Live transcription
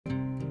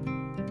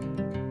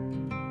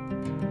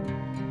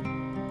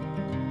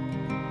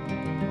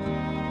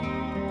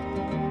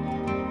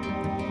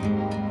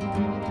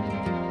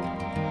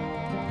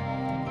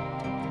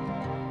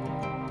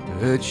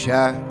heard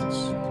shots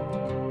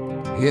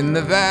in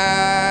the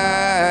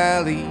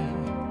valley,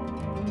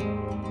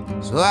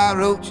 so I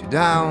wrote you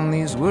down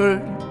these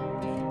words.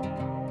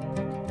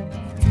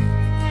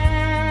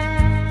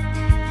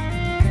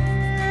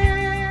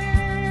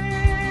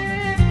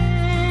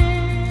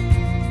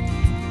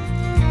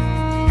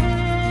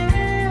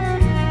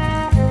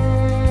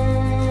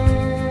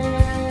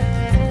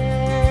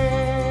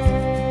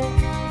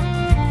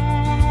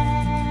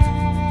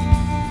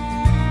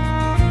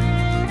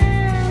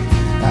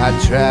 I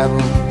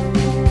traveled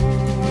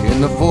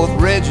in the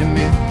 4th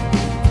Regiment,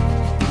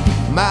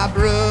 my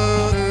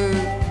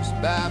brothers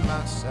by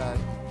my side.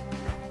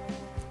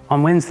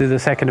 On Wednesday the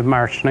 2nd of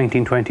March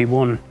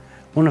 1921,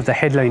 one of the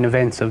headline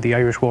events of the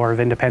Irish War of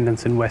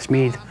Independence in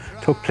Westmeath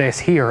took place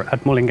here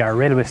at Mullingar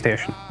Railway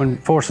Station, when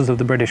forces of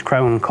the British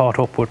Crown caught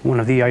up with one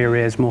of the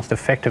IRA's most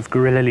effective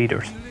guerrilla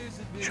leaders.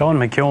 Seán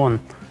Mac Eoin,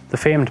 the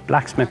famed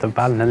Blacksmith of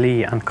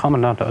Ballinalee and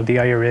commandant of the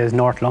IRA's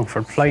North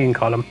Longford flying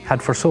column, had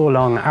for so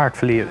long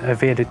artfully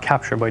evaded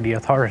capture by the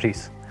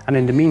authorities, and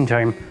in the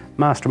meantime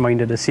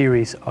masterminded a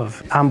series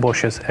of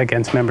ambushes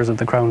against members of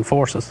the Crown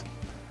forces.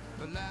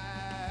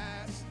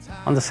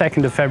 On the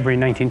 2nd of February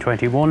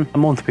 1921, a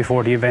month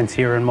before the events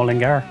here in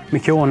Mullingar,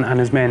 Mac Eoin and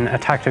his men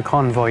attacked a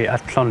convoy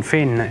at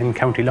Clonfin in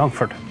County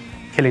Longford,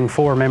 killing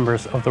 4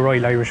 members of the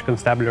Royal Irish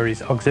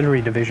Constabulary's Auxiliary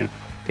Division.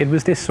 It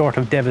was this sort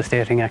of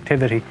devastating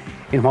activity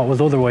in what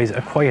was otherwise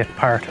a quiet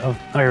part of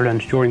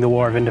Ireland during the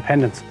War of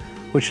Independence,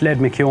 which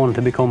led Mac Eoin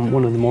to become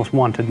one of the most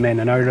wanted men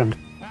in Ireland.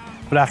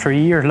 But after a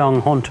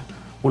year-long hunt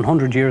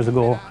 100 years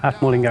ago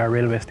at Mullingar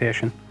Railway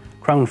Station,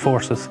 Crown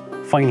forces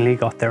finally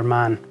got their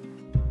man.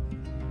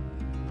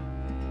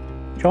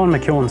 Seán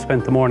Mac Eoin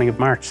spent the morning of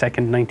March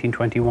 2nd,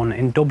 1921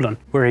 in Dublin,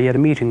 where he had a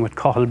meeting with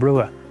Cathal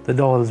Brugha, the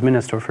Dáil's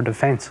Minister for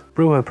Defence.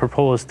 Brugha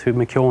proposed to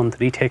Mac Eoin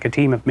that he take a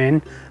team of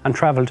men and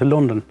travel to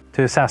London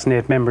to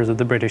assassinate members of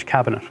the British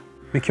cabinet.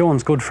 Mac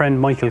Eoin's good friend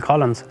Michael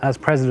Collins, as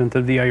president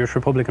of the Irish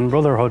Republican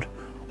Brotherhood,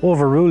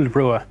 overruled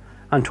Brugha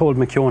and told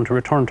Mac Eoin to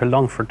return to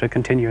Longford to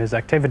continue his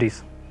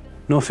activities.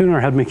 No sooner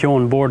had Mac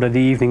Eoin boarded the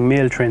evening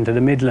mail train to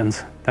the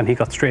Midlands than he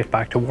got straight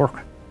back to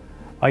work.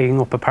 Eyeing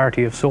up a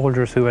party of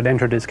soldiers who had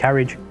entered his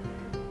carriage,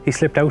 he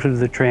slipped out of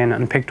the train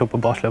and picked up a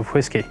bottle of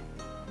whisky.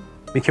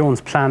 Mac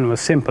Eoin's plan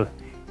was simple.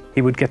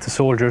 He would get the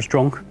soldiers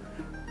drunk,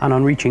 and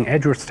on reaching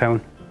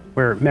Edgeworthstown,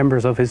 where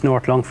members of his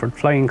North Longford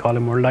flying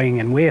column were lying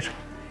in wait,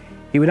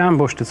 he would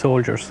ambush the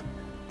soldiers,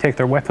 take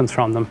their weapons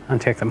from them and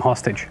take them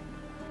hostage.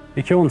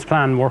 Mac Eoin's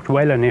plan worked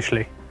well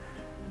initially.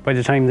 By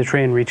the time the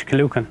train reached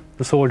Killucan,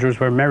 the soldiers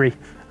were merry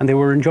and they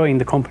were enjoying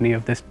the company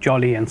of this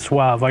jolly and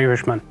suave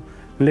Irishman.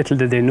 Little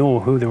did they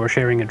know who they were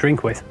sharing a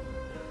drink with.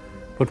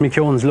 But Mac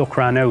Eoin's luck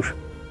ran out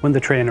when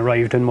the train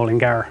arrived in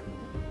Mullingar.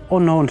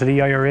 Unknown to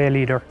the IRA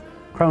leader,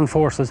 Crown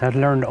forces had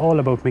learned all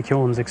about Mac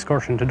Eoin's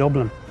excursion to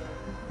Dublin.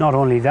 Not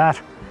only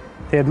that,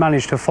 they had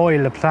managed to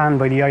foil a plan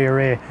by the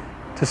IRA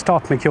to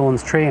stop Mac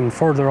Eoin's train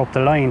further up the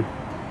line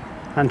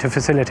and to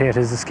facilitate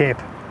his escape.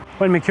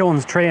 When Mac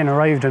Eoin's train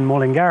arrived in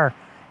Mullingar,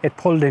 it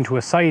pulled into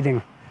a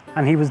siding,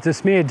 and he was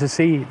dismayed to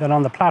see that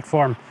on the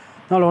platform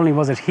not only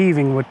was it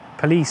heaving with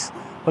police,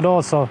 but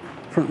also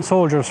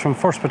soldiers from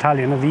 1st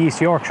Battalion of the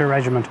East Yorkshire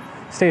Regiment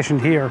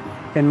stationed here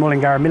in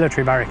Mullingar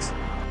Military Barracks.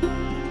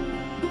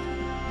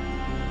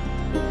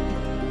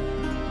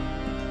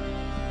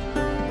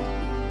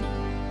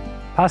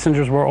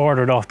 Passengers were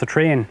ordered off the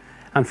train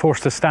and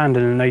forced to stand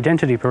in an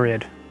identity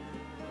parade.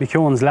 Mac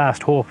Eoin's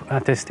last hope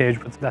at this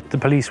stage was that the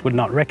police would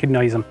not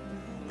recognise him.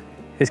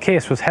 His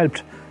case was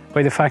helped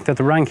by the fact that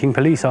the ranking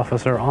police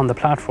officer on the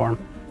platform,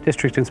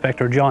 District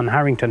Inspector John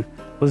Harrington,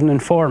 was an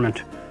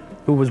informant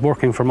who was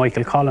working for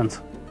Michael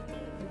Collins.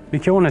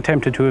 Mac Eoin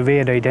attempted to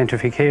evade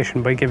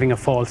identification by giving a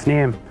false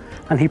name,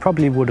 and he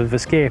probably would have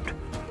escaped,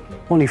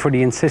 only for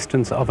the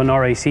insistence of an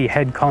RIC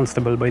head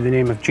constable by the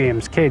name of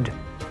James Kidd.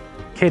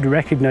 Kidd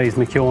recognised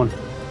Mac Eoin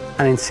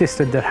and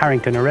insisted that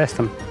Harrington arrest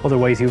him,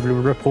 otherwise he would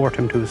report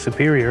him to his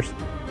superiors.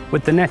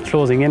 With the net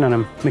closing in on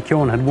him, Mac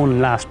Eoin had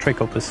one last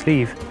trick up his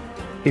sleeve.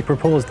 He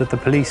proposed that the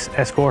police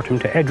escort him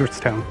to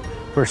Edgeworthstown,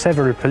 where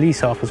several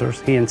police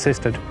officers, he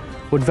insisted,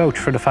 would vouch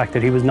for the fact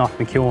that he was not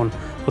Mac Eoin,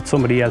 but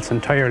somebody else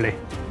entirely.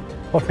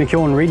 What Mac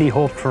Eoin really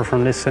hoped for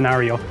from this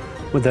scenario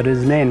was that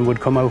his men would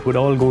come out with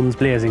all guns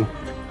blazing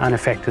and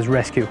effect his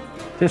rescue.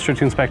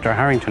 District Inspector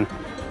Harrington,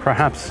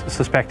 perhaps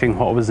suspecting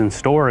what was in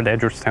store at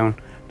Edgeworthstown,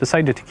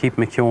 decided to keep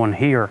Mac Eoin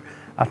here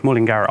at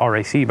Mullingar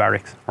RIC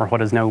Barracks, or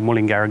what is now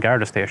Mullingar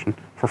Garda Station,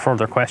 for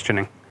further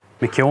questioning.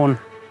 Mac Eoin,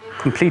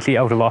 completely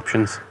out of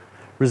options,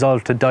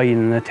 resolved to die in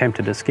an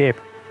attempted escape,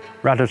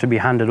 rather to be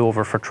handed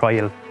over for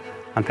trial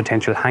and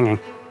potential hanging.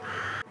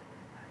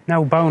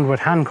 Now bound with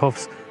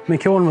handcuffs,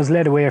 Mac Eoin was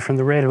led away from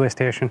the railway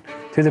station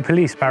to the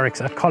police barracks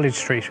at College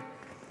Street.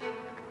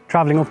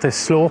 Travelling up this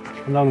slope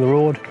along the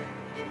road,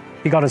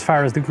 he got as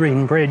far as the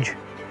Green Bridge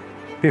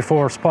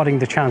before spotting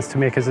the chance to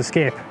make his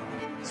escape.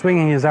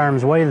 Swinging his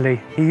arms wildly,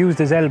 he used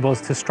his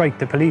elbows to strike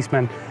the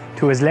policemen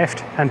to his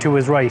left and to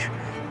his right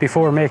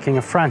before making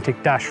a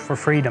frantic dash for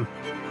freedom.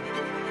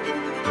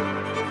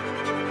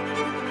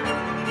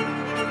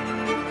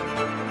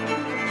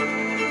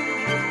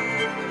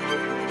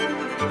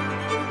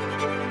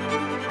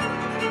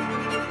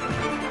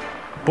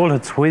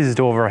 Bullets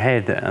whizzed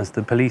overhead as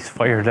the police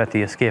fired at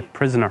the escaped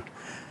prisoner.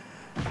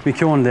 Mac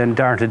Eoin then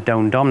darted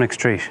down Dominic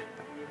Street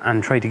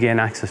and tried to gain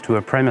access to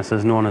a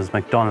premises known as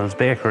McDonald's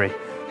Bakery,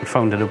 but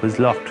found that it was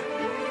locked.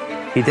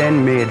 He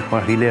then made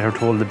what he later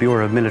told the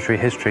Bureau of Military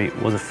History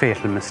was a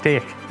fatal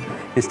mistake.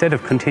 Instead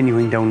of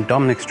continuing down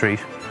Dominic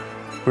Street,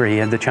 where he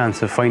had the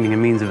chance of finding a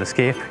means of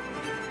escape,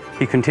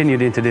 he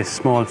continued into this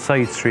small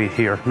side street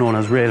here, known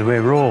as Railway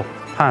Row,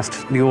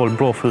 past the old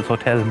Brofels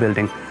Hotel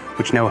building,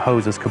 which now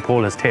houses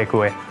Coppola's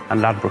Takeaway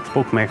and Ladbrokes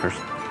Bookmakers.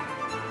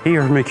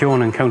 Here, Mac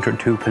Eoin encountered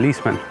two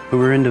policemen who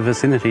were in the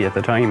vicinity at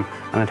the time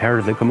and had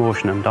heard the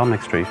commotion on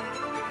Dominic Street.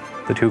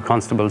 The two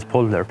constables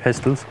pulled their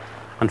pistols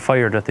and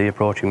fired at the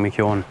approaching Mac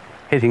Eoin,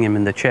 hitting him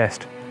in the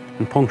chest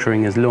and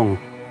puncturing his lung.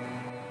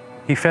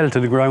 He fell to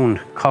the ground,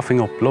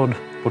 coughing up blood,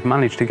 but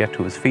managed to get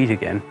to his feet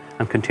again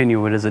and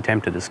continue with his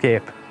attempted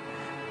escape.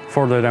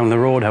 Further down the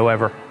road,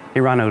 however,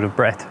 he ran out of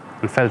breath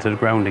and fell to the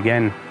ground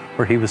again,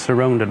 where he was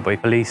surrounded by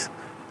police,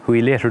 who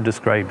he later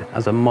described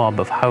as a mob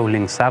of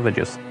howling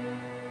savages.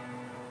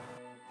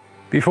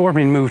 Before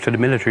being moved to the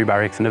military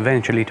barracks and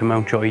eventually to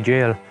Mountjoy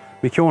Jail,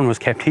 Mac Eoin was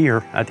kept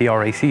here at the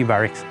RIC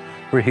barracks,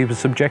 where he was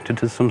subjected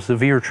to some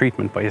severe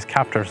treatment by his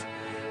captors,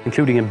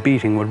 including a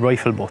beating with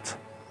rifle butts.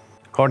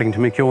 According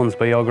to Mac Eoin's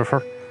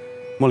biographer,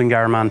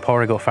 Mullingar man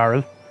Pádraig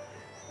O'Farrell,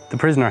 the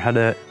prisoner had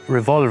a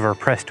revolver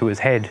pressed to his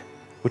head,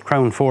 with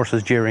Crown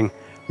forces jeering,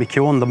 "Mac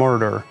Eoin the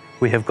murderer,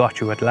 we have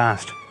got you at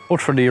last." But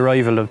for the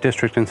arrival of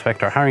District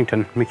Inspector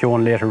Harrington, Mac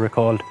Eoin later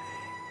recalled,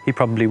 he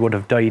probably would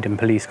have died in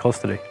police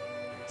custody.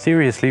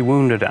 Seriously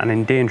wounded and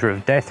in danger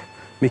of death,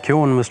 Mac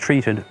Eoin was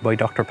treated by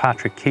Dr.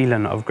 Patrick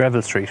Keelan of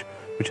Greville Street,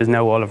 which is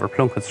now Oliver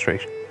Plunkett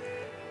Street.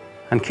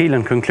 And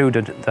Keelan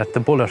concluded that the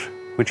bullet,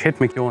 which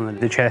hit Mac Eoin in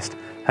the chest,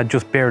 had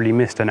just barely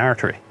missed an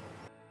artery.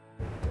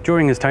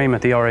 During his time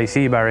at the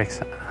RIC barracks,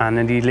 and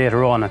indeed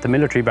later on at the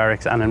military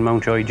barracks and in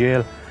Mountjoy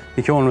Jail,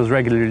 Mac Eoin was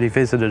regularly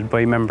visited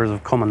by members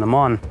of Cumann na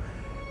mBan,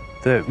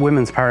 the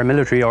women's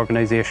paramilitary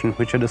organisation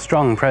which had a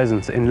strong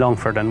presence in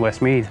Longford and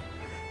Westmeath.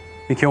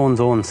 Mac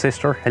Eoin's own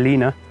sister,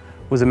 Helena,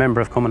 was a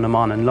member of Cumann na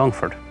mBan in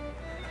Longford.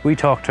 We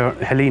talked to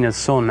Helena's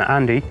son,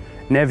 Andy,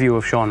 nephew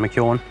of Seán Mac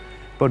Eoin,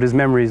 about his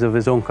memories of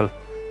his uncle,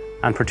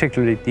 and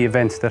particularly the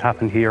events that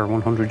happened here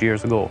 100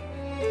 years ago.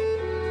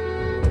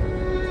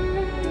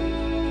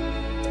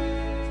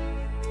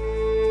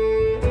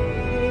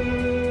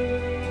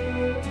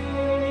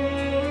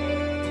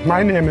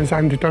 My name is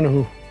Andy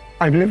Donoghue.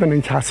 I'm living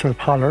in Castle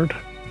Pollard.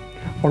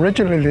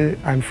 Originally,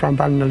 I'm from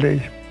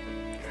Ballinalee.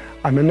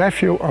 I'm a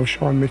nephew of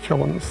Seán Mac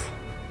Eoin's.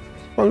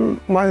 Well,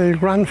 my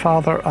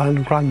grandfather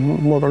and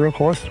grandmother, of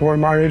course, were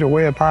married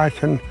way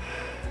back in,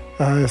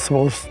 I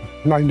suppose,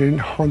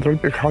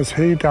 1900, because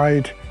he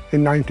died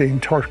in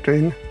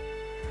 1913.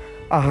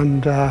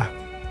 And,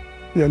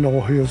 you know,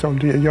 he was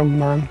only a young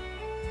man.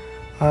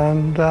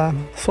 And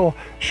so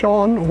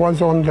Seán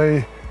was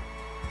only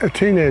a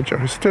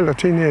teenager, still a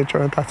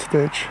teenager at that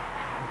stage.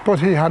 But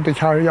he had to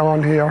carry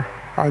on here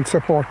and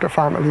support the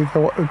family,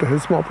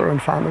 his mother and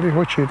family,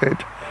 which he did.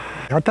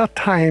 At that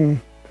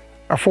time,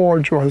 a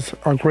forge was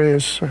a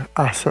great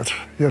asset,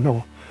 you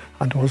know,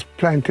 and there was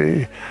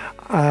plenty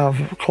of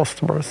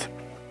customers.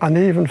 And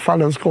even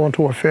fellows going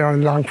to a fair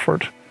in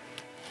Longford,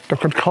 they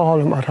could call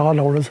him at all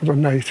hours of the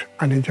night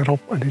and he'd get up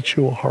and he'd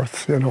show a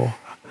horse, you know.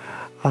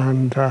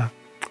 And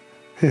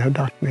he had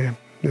that name,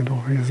 you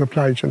know, he was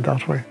obliging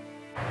that way.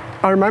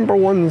 I remember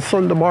one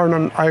Sunday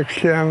morning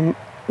I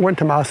went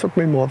to Mass with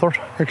my mother.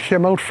 I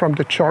came out from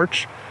the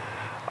church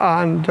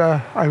and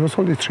I was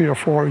only 3 or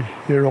 4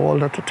 years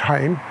old at the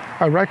time.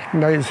 I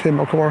recognised him,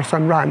 of course,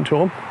 and ran to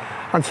him.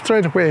 And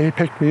straight away he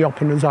picked me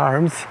up in his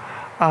arms.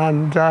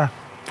 And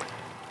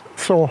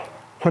so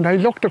when I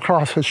looked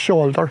across his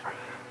shoulder,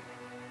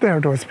 there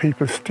was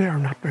people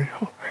staring at me,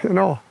 you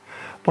know.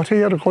 But he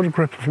had a good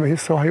grip of me,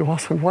 so I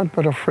wasn't one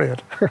bit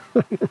afraid.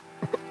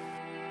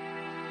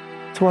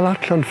 Well,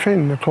 at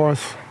Clonfin, of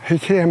course, he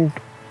came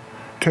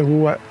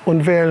to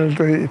unveil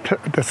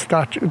the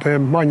statue, the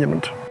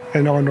monument,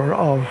 in honour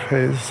of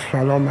his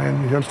fellow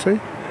men, you'll see.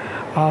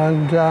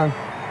 And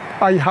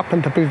I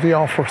happened to be the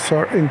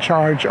officer in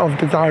charge of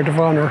the Guard of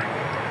Honour,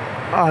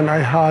 and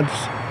I had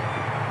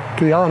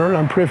the honour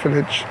and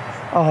privilege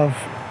of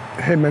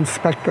him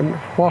inspecting,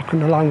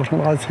 walking along with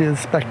him as he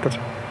inspected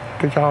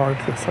the Guard,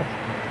 you see.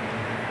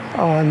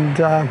 And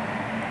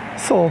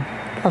so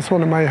that's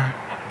one of my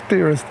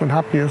dearest and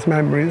happiest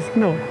memories,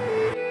 you know.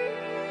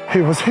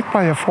 He was hit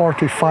by a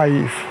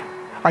 45,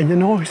 and you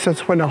know, he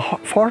says when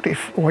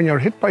you're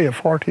hit by a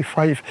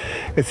 45,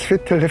 it's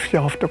fit to lift you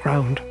off the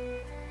ground,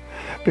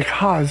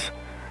 because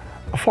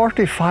a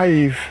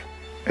 45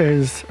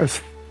 is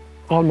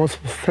almost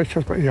as thick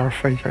as your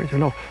finger, you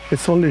know.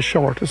 It's only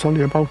short, it's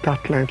only about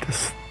that length,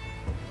 this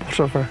bit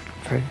of a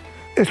thing.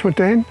 It went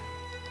in,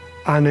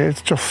 and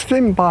it just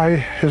skimmed by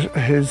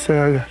his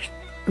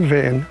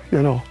vein,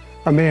 you know,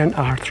 a main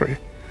artery.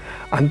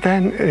 And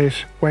then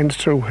it went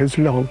through his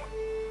lung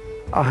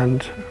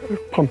and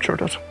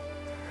punctured it.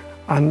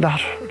 And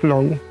that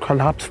lung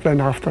collapsed then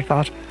after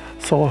that.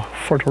 So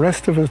for the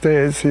rest of his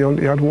days, he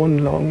only had one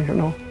lung, you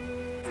know.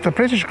 The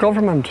British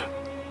government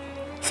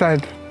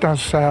said that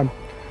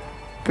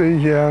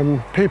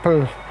the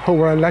people who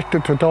were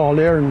elected to Dáil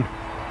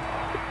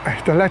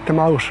Éireann, they let them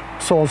out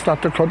so as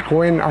that they could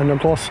go in and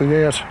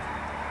negotiate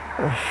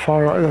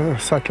for a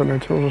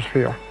settlement unit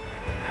here,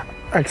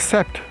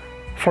 except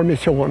for Mac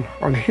Eoin,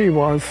 and he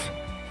was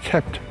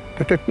kept.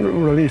 They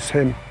didn't release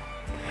him.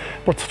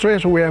 But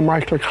straight away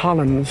Michael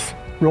Collins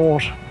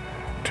wrote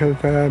to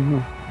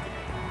the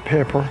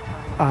paper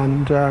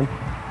and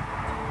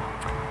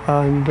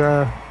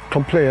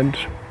complained.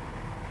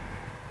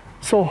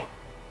 So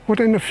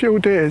within a few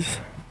days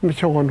Mac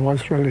Eoin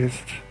was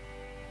released.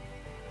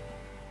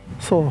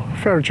 So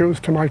fair dues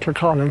to Michael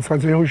Collins,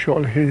 as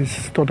usual. He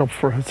stood up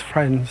for his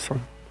friends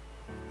and,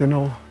 you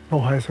know, no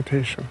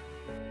hesitation.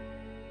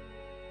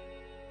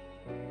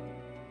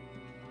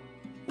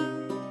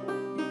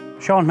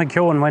 Seán Mac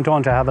Eoin went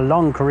on to have a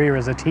long career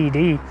as a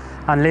TD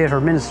and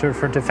later Minister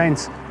for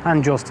Defence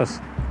and Justice.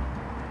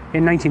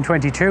 In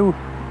 1922,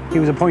 he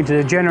was appointed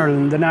a general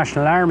in the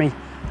National Army,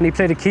 and he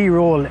played a key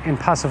role in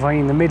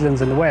pacifying the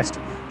Midlands in the West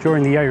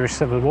during the Irish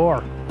Civil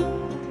War.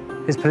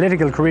 His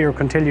political career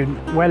continued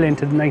well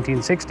into the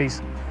 1960s,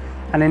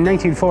 and in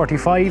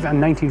 1945 and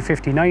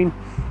 1959,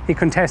 he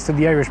contested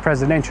the Irish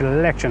presidential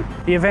election.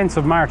 The events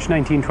of March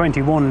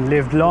 1921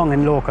 lived long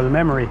in local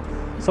memory,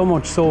 so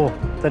much so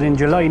that in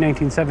July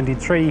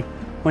 1973,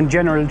 when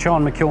General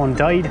Seán Mac Eoin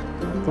died,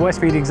 the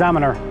Westmeath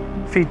Examiner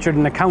featured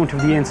an account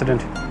of the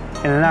incident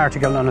in an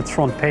article on its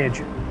front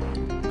page.